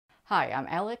Hi, I'm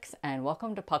Alex and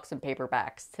welcome to Pucks and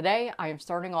Paperbacks. Today I am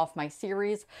starting off my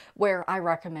series where I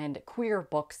recommend queer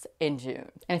books in June.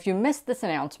 And if you missed this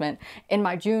announcement, in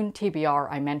my June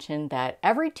TBR I mentioned that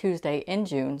every Tuesday in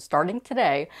June, starting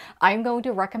today, I'm going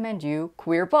to recommend you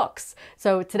queer books.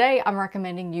 So today I'm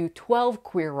recommending you 12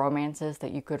 queer romances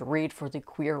that you could read for the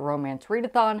Queer Romance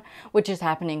Readathon, which is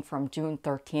happening from June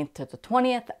 13th to the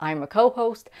 20th. I'm a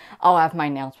co-host. I'll have my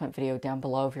announcement video down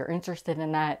below if you're interested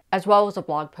in that, as well as a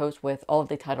blog post with all of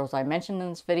the titles I mentioned in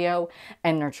this video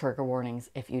and their trigger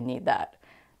warnings if you need that.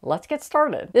 Let's get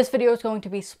started. This video is going to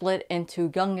be split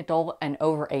into young adult and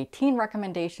over 18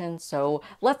 recommendations, so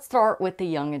let's start with the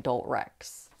young adult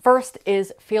recs. First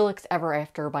is Felix Ever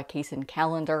After by Kacen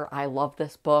Callender. I love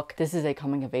this book. This is a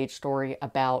coming-of-age story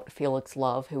about Felix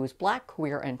Love, who is Black,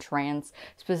 queer, and trans.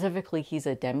 Specifically, he's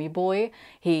a demi-boy.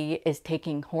 He is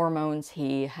taking hormones.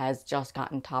 He has just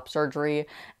gotten top surgery,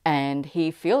 and he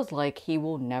feels like he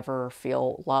will never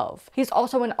feel love. He's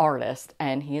also an artist,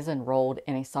 and he is enrolled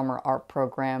in a summer art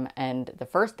program, and the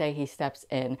first day he steps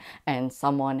in, and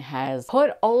someone has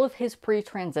put all of his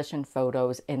pre-transition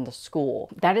photos in the school.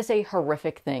 That is a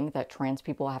horrific thing that trans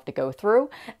people have to go through,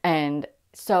 and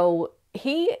so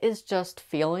he is just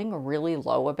feeling really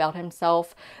low about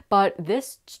himself, but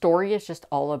this story is just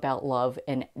all about love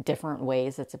in different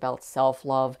ways. It's about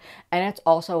self-love, and it's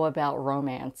also about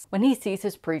romance. When he sees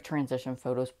his pre-transition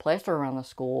photos plastered around the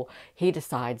school, he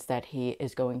decides that he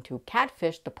is going to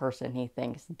catfish the person he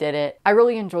thinks did it. I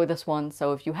really enjoy this one,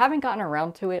 so if you haven't gotten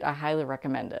around to it, I highly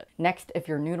recommend it. Next, if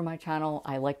you're new to my channel,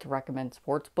 I like to recommend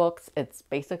sports books. It's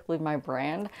basically my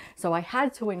brand, so I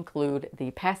had to include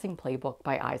The Passing Playbook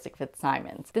by Isaac Fitzsimons.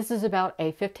 This is about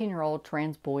a 15-year-old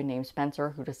trans boy named Spencer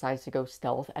who decides to go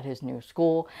stealth at his new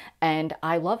school, and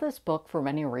I love this book for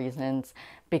many reasons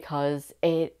because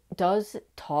it does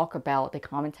talk about the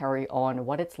commentary on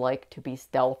what it's like to be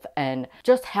stealth and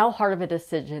just how hard of a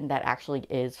decision that actually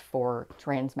is for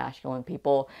trans masculine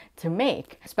people to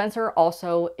make. Spencer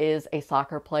also is a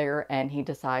soccer player, and he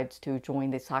decides to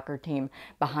join the soccer team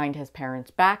behind his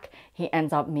parents' back. He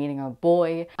ends up meeting a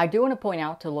boy. I do want to point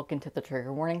out to look into the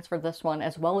trigger warnings for this one,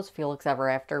 as well as Felix Ever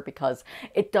After, because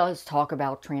it does talk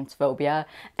about transphobia,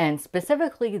 and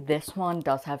specifically this one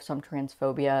does have some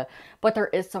transphobia, but there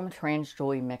is some trans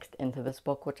joy mixed into this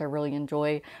book, which I really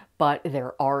enjoy, but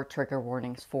there are trigger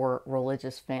warnings for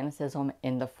religious fanaticism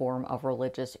in the form of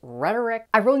religious rhetoric.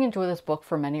 I really enjoy this book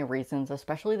for many reasons,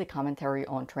 especially the commentary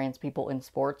on trans people in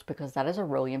sports, because that is a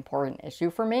really important issue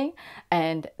for me,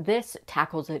 and this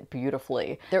tackles it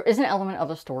beautifully. There is an element of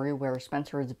the story where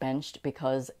Spencer is benched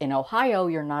because in Ohio,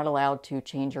 you're not allowed to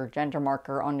change your gender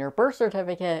marker on your birth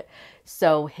certificate,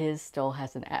 so his still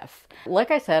has an F.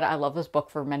 Like I said, I love this book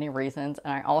for many reasons,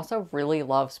 and I also really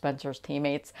love Spencer's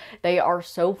teammates. They are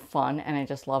so fun, and I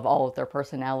just love all of their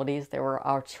personalities. They were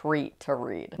a treat to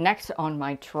read. Next on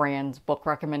my trans book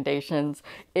recommendations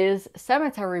is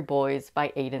Cemetery Boys by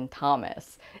Aiden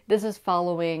Thomas. This is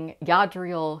following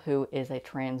Yadriel, who is a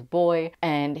trans boy,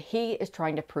 and he is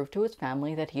trying to prove to his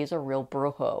family that he is a real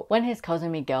brujo. When his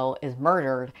cousin Miguel is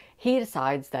murdered, he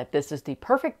decides that this is the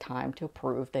perfect time to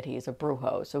prove that he's a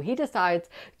brujo. So he decides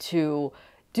to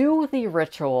do the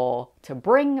ritual to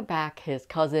bring back his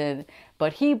cousin,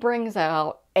 but he brings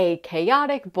out a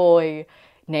chaotic boy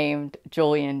named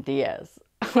Julian Diaz.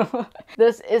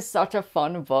 This is such a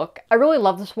fun book. I really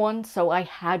love this one, so I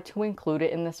had to include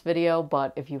it in this video,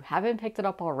 but if you haven't picked it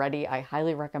up already, I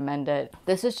highly recommend it.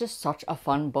 This is just such a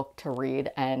fun book to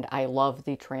read, and I love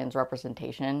the trans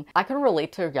representation. I could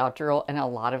relate to Yadriel in a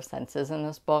lot of senses in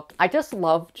this book. I just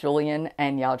love Julian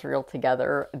and Yadriel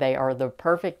together. They are the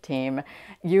perfect team.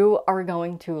 You are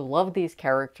going to love these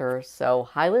characters, so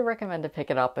highly recommend to pick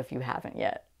it up if you haven't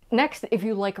yet. Next, if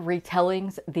you like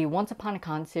retellings, the Once Upon a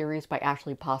Con series by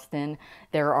Ashley Poston.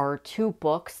 There are 2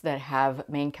 books that have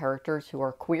main characters who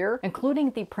are queer,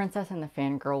 including The Princess and the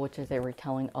Fangirl, which is a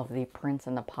retelling of The Prince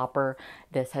and the Pauper.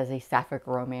 This has a sapphic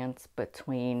romance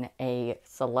between a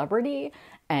celebrity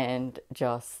and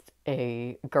just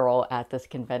a girl at this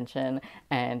convention,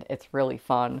 and it's really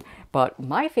fun. But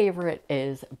my favorite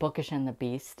is Bookish and the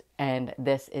Beast, and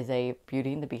this is a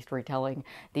Beauty and the Beast retelling.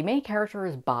 The main character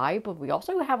is bi, but we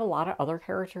also have a lot of other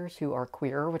characters who are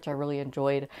queer, which I really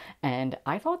enjoyed, and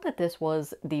I thought that this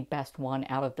was the best one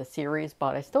out of the series,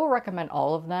 but I still recommend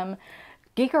all of them.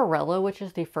 Geekarella, which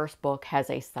is the first book, has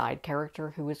a side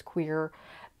character who is queer,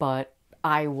 but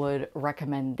I would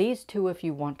recommend these 2 if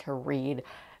you want to read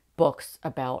books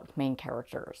about main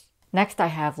characters. Next, I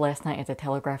have Last Night at the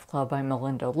Telegraph Club by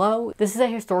Melinda Lowe. This is a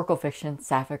historical fiction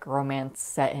sapphic romance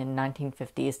set in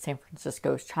 1950s San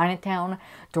Francisco's Chinatown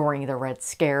during the Red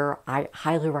Scare. I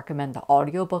highly recommend the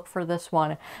audiobook for this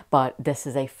one, but this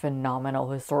is a phenomenal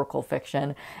historical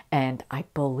fiction, and I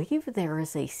believe there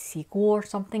is a sequel or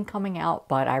something coming out,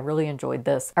 but I really enjoyed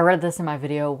this. I read this in my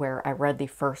video where I read the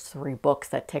first 3 books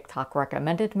that TikTok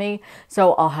recommended me,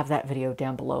 so I'll have that video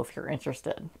down below if you're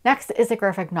interested. Next is a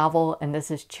graphic novel, and this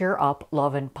is Cheer Up,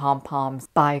 Love and Pom-Poms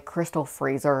by Crystal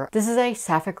Fraser. This is a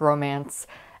sapphic romance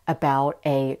about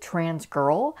a trans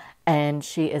girl, and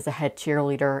she is a head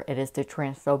cheerleader. It is the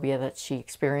transphobia that she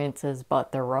experiences,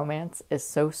 but the romance is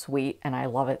so sweet and I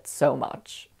love it so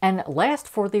much. And last,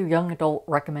 for the young adult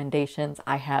recommendations,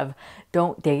 I have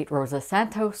Don't Date Rosa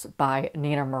Santos by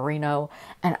Nina Marino,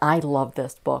 and I love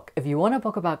this book. If you want a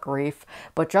book about grief,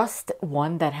 but just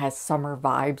one that has summer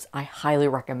vibes, I highly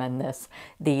recommend this.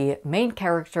 The main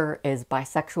character is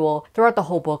bisexual. Throughout the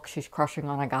whole book, she's crushing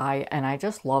on a guy, and I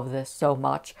just love this so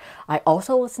much. I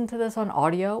also listened to this on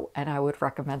audio, and I would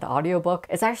recommend the audiobook.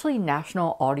 It's actually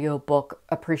National Audiobook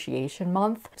Appreciation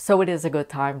Month, so it is a good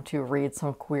time to read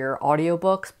some queer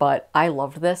audiobooks, but I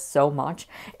loved this so much.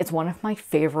 It's one of my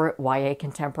favorite YA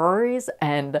contemporaries,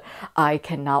 and I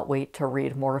cannot wait to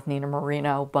read more of Nina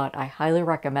Marino, but I highly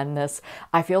recommend this.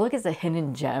 I feel like it's a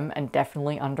hidden gem and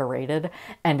definitely underrated,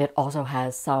 and it also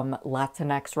has some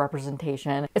Latinx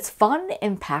representation. It's fun,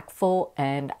 impactful,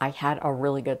 and I had a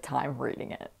really good time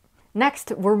reading it.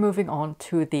 Next, we're moving on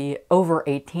to the over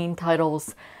 18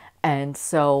 titles. And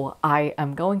so I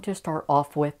am going to start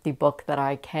off with the book that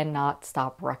I cannot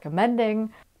stop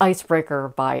recommending, Icebreaker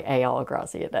by A.L.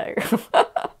 Graziadei.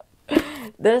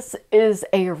 This is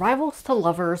a rivals to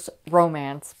lovers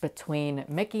romance between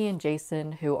Mickey and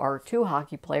Jason, who are 2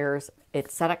 hockey players.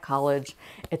 It's set at college.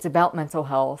 It's about mental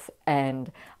health,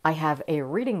 and I have a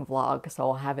reading vlog, so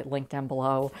I'll have it linked down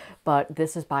below. But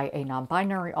this is by a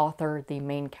non-binary author. The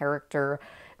main character,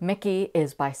 Mickey,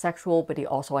 is bisexual, but he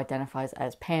also identifies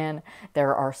as pan.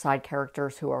 There are side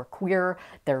characters who are queer.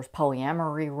 There's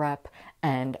polyamory rep,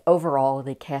 and overall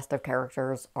the cast of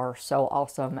characters are so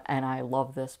awesome, and I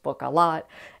love this book a lot.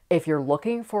 If you're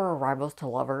looking for rivals to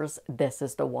lovers, this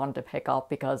is the one to pick up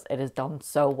because it is done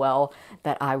so well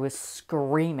that I was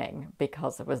screaming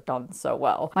because it was done so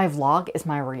well. My vlog is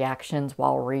my reactions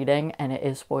while reading, and it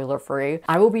is spoiler free.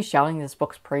 I will be shouting this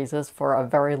book's praises for a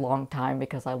very long time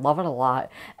because I love it a lot,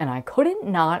 and I couldn't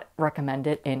not recommend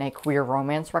it in a queer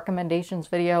romance recommendations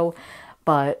video,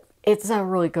 but it's a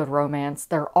really good romance.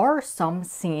 There are some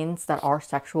scenes that are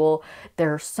sexual.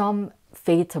 There's some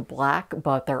fade to black,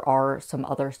 but there are some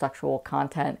other sexual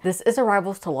content. This is a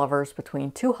rivals to lovers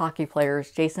between 2 hockey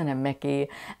players, Jason and Mickey,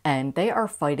 and they are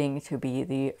fighting to be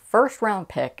the first round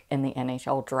pick in the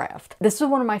NHL draft. This is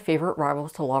one of my favorite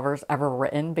rivals to lovers ever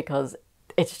written because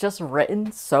it's just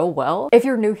written so well. If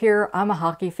you're new here, I'm a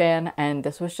hockey fan, and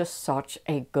this was just such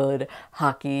a good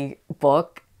hockey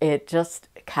book. It just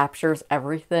captures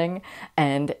everything,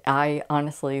 and I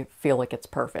honestly feel like it's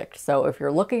perfect. So if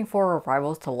you're looking for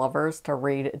rivals to lovers to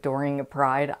read during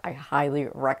Pride, I highly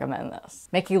recommend this.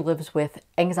 Mickey lives with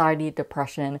anxiety,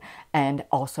 depression, and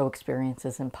also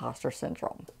experiences imposter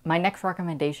syndrome. My next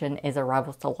recommendation is a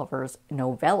rivals to lovers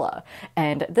novella,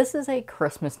 and this is a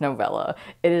Christmas novella.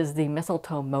 It is The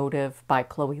Mistletoe Motive by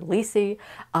Chloe Lisi.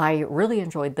 I really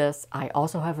enjoyed this. I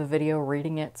also have a video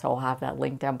reading it, so I'll have that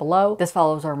link down below. This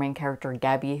follows our main character,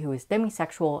 Gabby, who is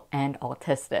demisexual and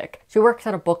autistic. She works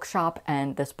at a bookshop,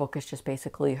 and this book is just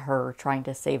basically her trying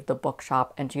to save the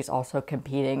bookshop, and she's also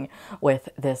competing with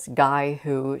this guy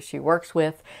who she works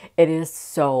with. It is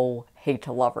so hate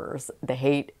to lovers. The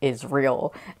hate is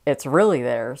real. It's really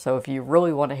there. So if you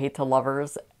really want to hate to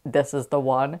lovers, this is the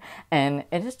one. And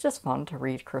it is just fun to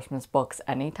read Christmas books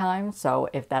anytime. So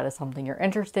if that is something you're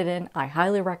interested in, I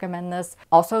highly recommend this.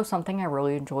 Also, something I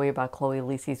really enjoy about Chloe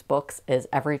Lisi's books is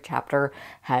every chapter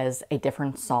has a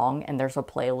different song and there's a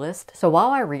playlist. So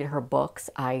while I read her books,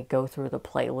 I go through the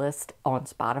playlist on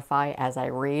Spotify as I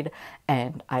read,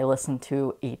 and I listen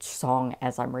to each song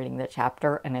as I'm reading the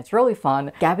chapter, and it's really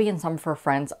fun. Gabby and some of her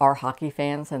friends are hockey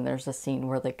fans, and there's a scene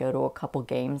where they go to a couple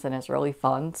games, and it's really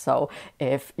fun. So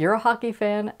if you're a hockey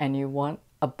fan and you want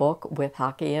a book with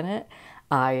hockey in it,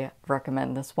 I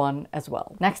recommend this one as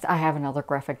well. Next, I have another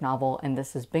graphic novel, and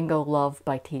this is Bingo Love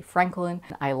by T. Franklin.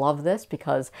 I love this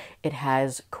because it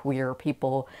has queer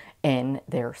people in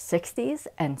their 60s,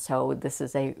 and so this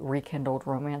is a rekindled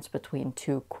romance between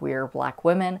 2 queer Black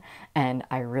women, and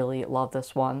I really love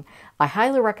this one. I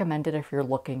highly recommend it if you're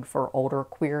looking for older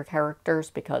queer characters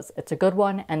because it's a good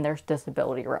one and there's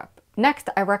disability rep. Next,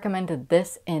 I recommended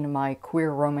this in my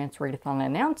Queer Romance Readathon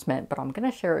announcement, but I'm going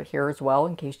to share it here as well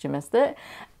in case you missed it.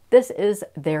 This is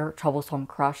their Troublesome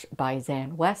Crush by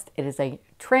Xan West. It is a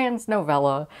trans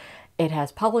novella. It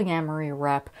has polyamory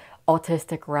rep,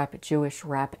 autistic rep, Jewish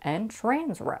rep, and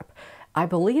trans rep. I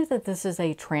believe that this is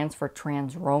a trans for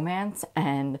trans romance,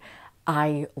 and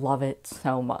I love it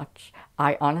so much.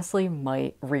 I honestly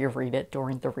might reread it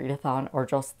during the readathon or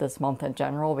just this month in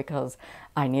general because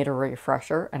I need a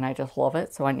refresher and I just love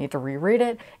it, so I need to reread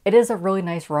it. It is a really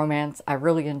nice romance. I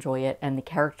really enjoy it, and the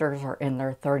characters are in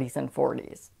their 30s and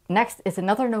 40s. Next is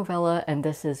another novella, and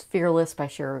this is Fearless by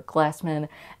Shira Glassman,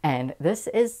 and this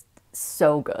is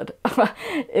so good.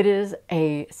 It is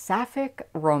a sapphic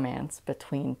romance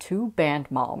between two band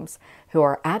moms who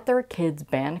are at their kids'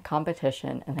 band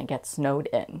competition and they get snowed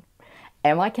in.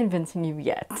 Am I convincing you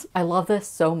yet? I love this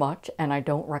so much and I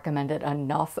don't recommend it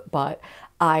enough, but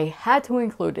I had to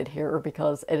include it here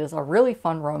because it is a really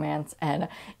fun romance, and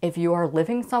if you are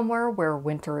living somewhere where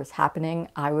winter is happening,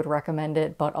 I would recommend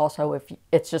it, but also if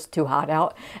it's just too hot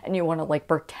out and you want to like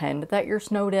pretend that you're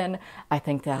snowed in, I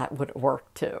think that would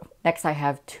work too. Next, I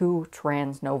have two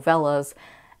trans novellas,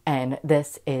 and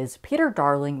this is Peter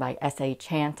Darling by S.A.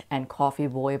 Chant and Coffee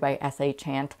Boy by S.A.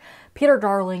 Chant. Peter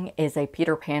Darling is a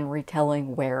Peter Pan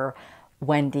retelling where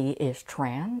Wendy is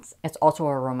trans. It's also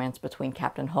a romance between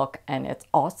Captain Hook, and it's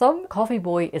awesome. Coffee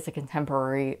Boy is a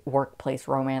contemporary workplace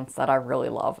romance that I really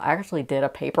love. I actually did a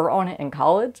paper on it in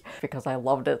college because I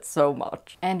loved it so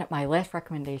much. And my last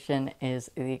recommendation is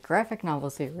the graphic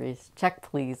novel series Check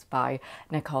Please by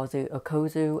Ngozi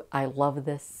Ukazu. I love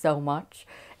this so much.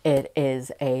 It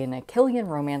is an Achillean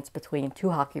romance between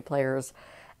two hockey players,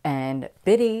 and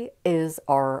Biddy is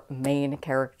our main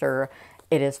character.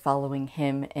 It is following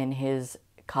him in his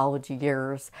college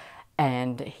years,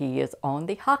 and he is on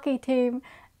the hockey team,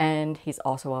 and he's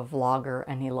also a vlogger,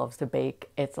 and he loves to bake.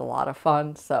 It's a lot of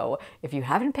fun, so if you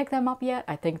haven't picked them up yet,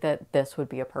 I think that this would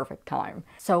be a perfect time.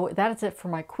 So that is it for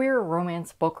my queer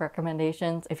romance book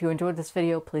recommendations. If you enjoyed this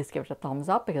video, please give it a thumbs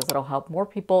up because it'll help more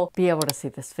people be able to see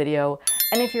this video.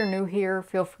 And if you're new here,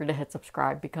 feel free to hit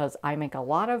subscribe because I make a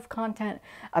lot of content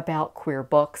about queer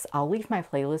books. I'll leave my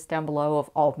playlist down below of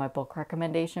all of my book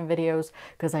recommendation videos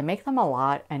because I make them a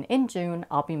lot, and in June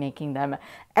I'll be making them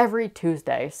every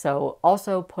Tuesday. So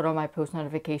also put on my post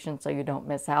notifications so you don't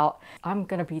miss out. I'm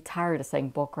gonna be tired of saying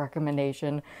book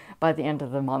recommendation by the end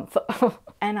of the month.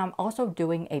 And I'm also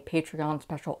doing a Patreon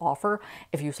special offer.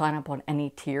 If you sign up on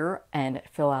any tier and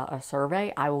fill out a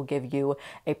survey, I will give you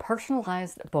a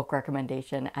personalized book recommendation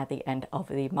at the end of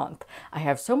the month. I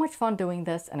have so much fun doing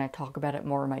this, and I talk about it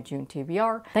more in my June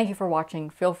TBR. Thank you for watching.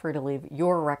 Feel free to leave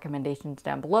your recommendations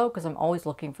down below because I'm always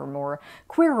looking for more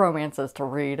queer romances to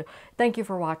read. Thank you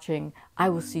for watching. I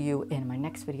will see you in my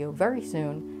next video very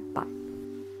soon. Bye.